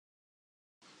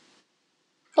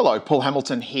Hello, Paul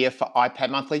Hamilton here for iPad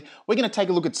Monthly. We're going to take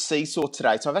a look at Seesaw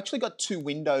today. So I've actually got two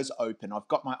windows open. I've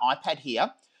got my iPad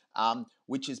here,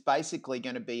 which is basically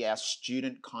going to be our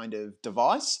student kind of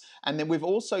device. And then we've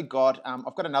also got,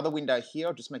 I've got another window here.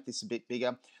 I'll just make this a bit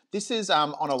bigger. This is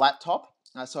on a laptop.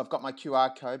 So I've got my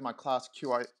QR code, my class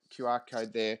QR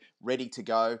code there, ready to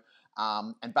go.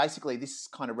 And basically this is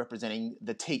kind of representing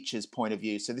the teacher's point of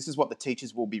view. So this is what the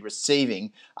teachers will be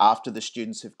receiving after the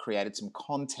students have created some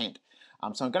content.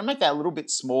 So I'm going to make that a little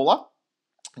bit smaller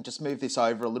and just move this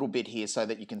over a little bit here so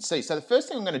that you can see. So the first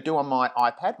thing I'm going to do on my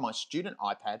iPad, my student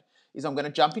iPad, is I'm going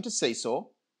to jump into Seesaw.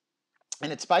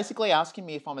 And it's basically asking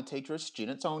me if I'm a teacher or a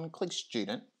student. So I'm going to click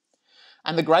student.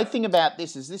 And the great thing about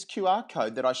this is this QR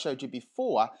code that I showed you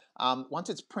before, once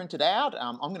it's printed out,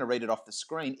 I'm going to read it off the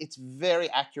screen. It's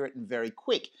very accurate and very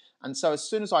quick. And so as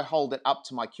soon as I hold it up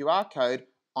to my QR code,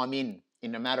 I'm in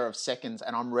a matter of seconds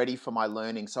and I'm ready for my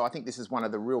learning. So I think this is one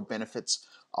of the real benefits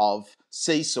of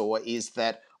Seesaw, is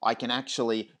that I can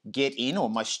actually get in, or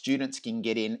my students can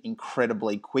get in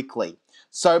incredibly quickly.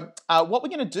 So what we're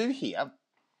going to do here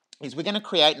is we're going to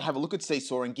create and have a look at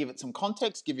Seesaw and give it some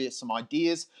context, give it some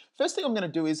ideas. First thing I'm going to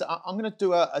do is I'm going to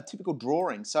do a typical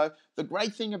drawing. So the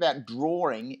great thing about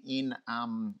drawing in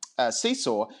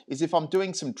Seesaw is if I'm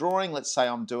doing some drawing, let's say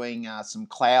I'm doing some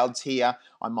clouds here,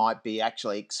 I might be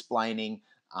actually explaining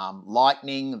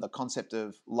lightning, the concept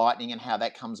of lightning and how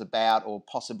that comes about, or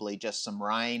possibly just some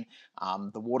rain,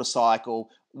 the water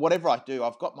cycle. Whatever I do,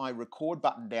 I've got my record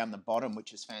button down the bottom,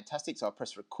 which is fantastic. So I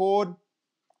press record.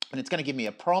 And it's going to give me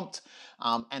a prompt,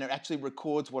 and it actually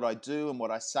records what I do and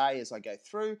what I say as I go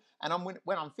through. And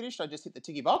when I'm finished, I just hit the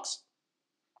ticky box.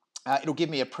 It'll give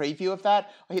me a preview of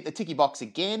that. I hit the ticky box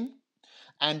again.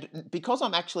 And because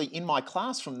I'm actually in my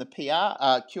class from the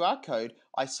QR code,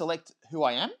 I select who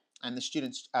I am, and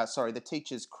the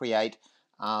teachers create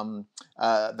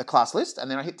the class list,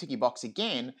 and then I hit ticky box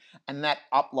again, and that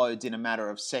uploads in a matter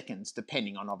of seconds,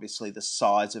 depending on obviously the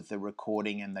size of the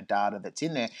recording and the data that's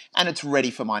in there, and it's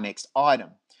ready for my next item.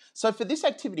 So for this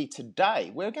activity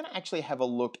today, we're going to actually have a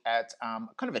look at kind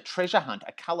of a treasure hunt,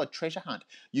 a color treasure hunt.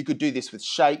 You could do this with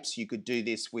shapes, you could do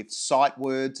this with sight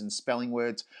words and spelling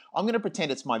words. I'm going to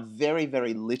pretend it's my very,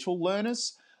 very little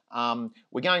learners.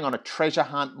 We're going on a treasure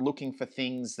hunt looking for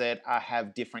things that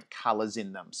have different colors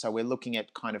in them. So we're looking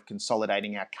at kind of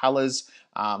consolidating our colors,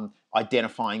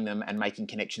 identifying them and making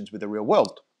connections with the real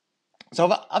world.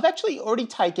 So I've actually already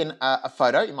taken a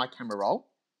photo in my camera roll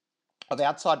of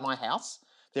outside my house.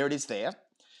 There it is there.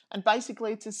 And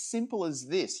basically it's as simple as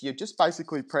this. You just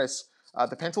basically press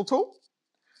the pencil tool.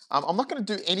 I'm not going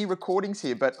to do any recordings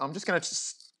here, but I'm just going to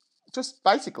just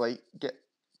basically get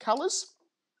colors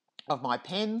of my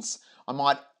pens. I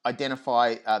might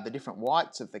identify the different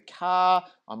whites of the car.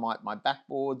 My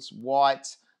backboard's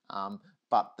white,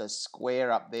 but the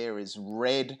square up there is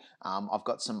red. I've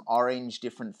got some orange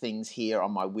different things here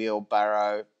on my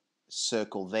wheelbarrow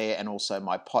circle there, and also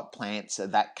my pot plants are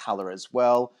that color as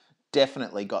well.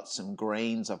 Definitely got some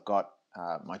greens. I've got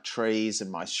my trees and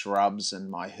my shrubs and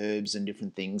my herbs and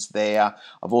different things there.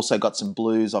 I've also got some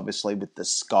blues, obviously, with the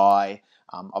sky.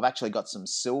 I've actually got some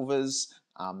silvers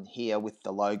here with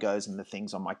the logos and the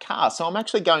things on my car. So I'm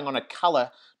actually going on a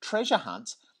color treasure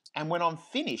hunt, and when I'm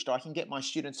finished, I can get my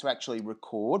students to actually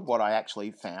record what I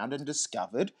actually found and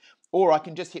discovered, or I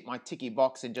can just hit my ticky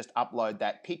box and just upload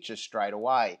that picture straight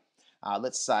away.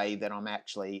 Let's say that I'm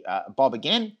actually Bob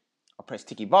again. I'll press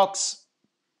ticky box.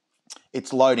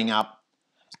 It's loading up,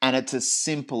 and it's as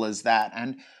simple as that.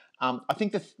 And I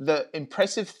think the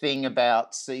impressive thing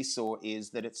about Seesaw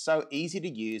is that it's so easy to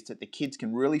use that the kids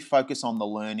can really focus on the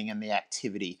learning and the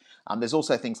activity. There's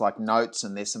also things like notes,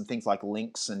 and there's some things like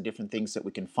links and different things that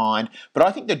we can find. But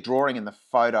I think the drawing and the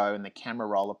photo and the camera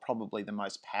roll are probably the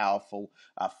most powerful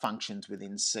functions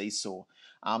within Seesaw.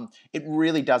 It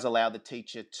really does allow the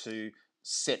teacher to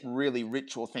set really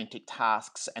rich, authentic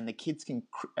tasks, and the kids can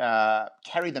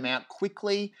carry them out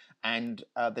quickly. And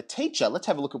the teacher, let's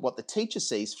have a look at what the teacher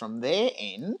sees from their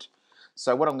end.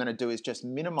 So what I'm going to do is just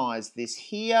minimize this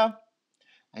here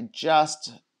and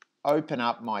just open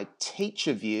up my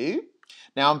teacher view.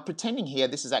 Now I'm pretending here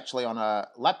this is actually on a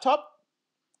laptop.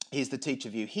 Here's the teacher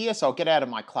view here. So I'll get out of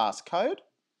my class code,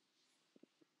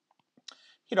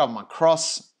 hit on my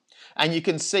cross, and you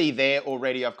can see there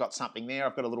already I've got something there.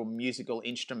 I've got a little musical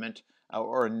instrument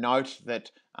or a note that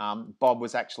Bob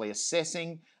was actually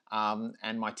assessing,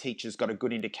 and my teacher's got a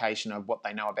good indication of what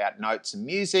they know about notes and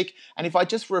music. And if I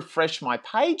just refresh my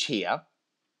page here,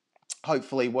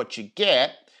 hopefully what you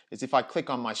get is if I click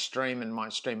on my stream and my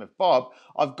stream of Bob,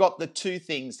 I've got the two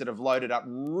things that have loaded up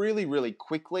really, really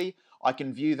quickly. I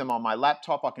can view them on my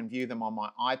laptop, I can view them on my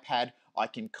iPad, I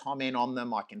can comment on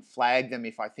them. I can flag them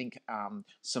if I think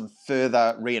some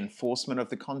further reinforcement of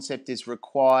the concept is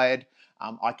required.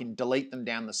 I can delete them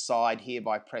down the side here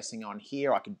by pressing on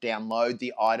here. I can download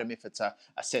the item if it's an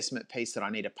assessment piece that I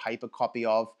need a paper copy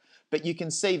of. But you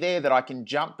can see there that I can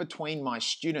jump between my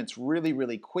students really,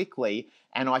 really quickly,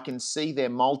 and I can see their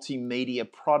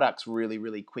multimedia products really,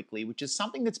 really quickly, which is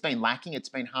something that's been lacking. It's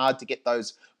been hard to get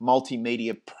those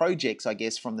multimedia projects, I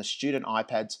guess, from the student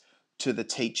iPads to the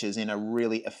teachers in a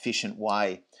really efficient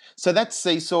way. So that's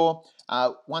Seesaw.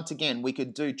 Once again, we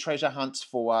could do treasure hunts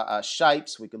for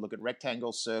shapes. We could look at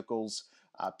rectangles, circles,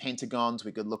 pentagons.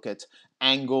 We could look at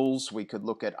angles. We could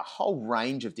look at a whole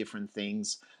range of different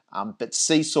things. But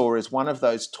Seesaw is one of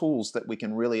those tools that we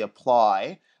can really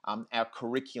apply our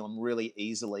curriculum really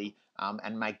easily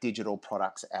and make digital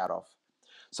products out of.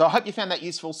 So I hope you found that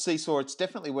useful. Seesaw, it's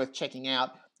definitely worth checking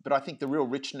out, but I think the real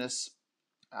richness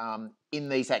in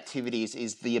these activities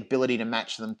is the ability to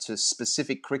match them to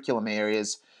specific curriculum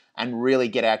areas and really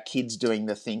get our kids doing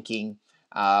the thinking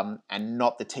and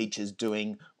not the teachers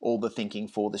doing all the thinking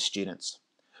for the students.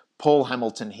 Paul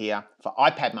Hamilton here for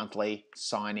iPad Monthly,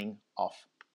 signing off.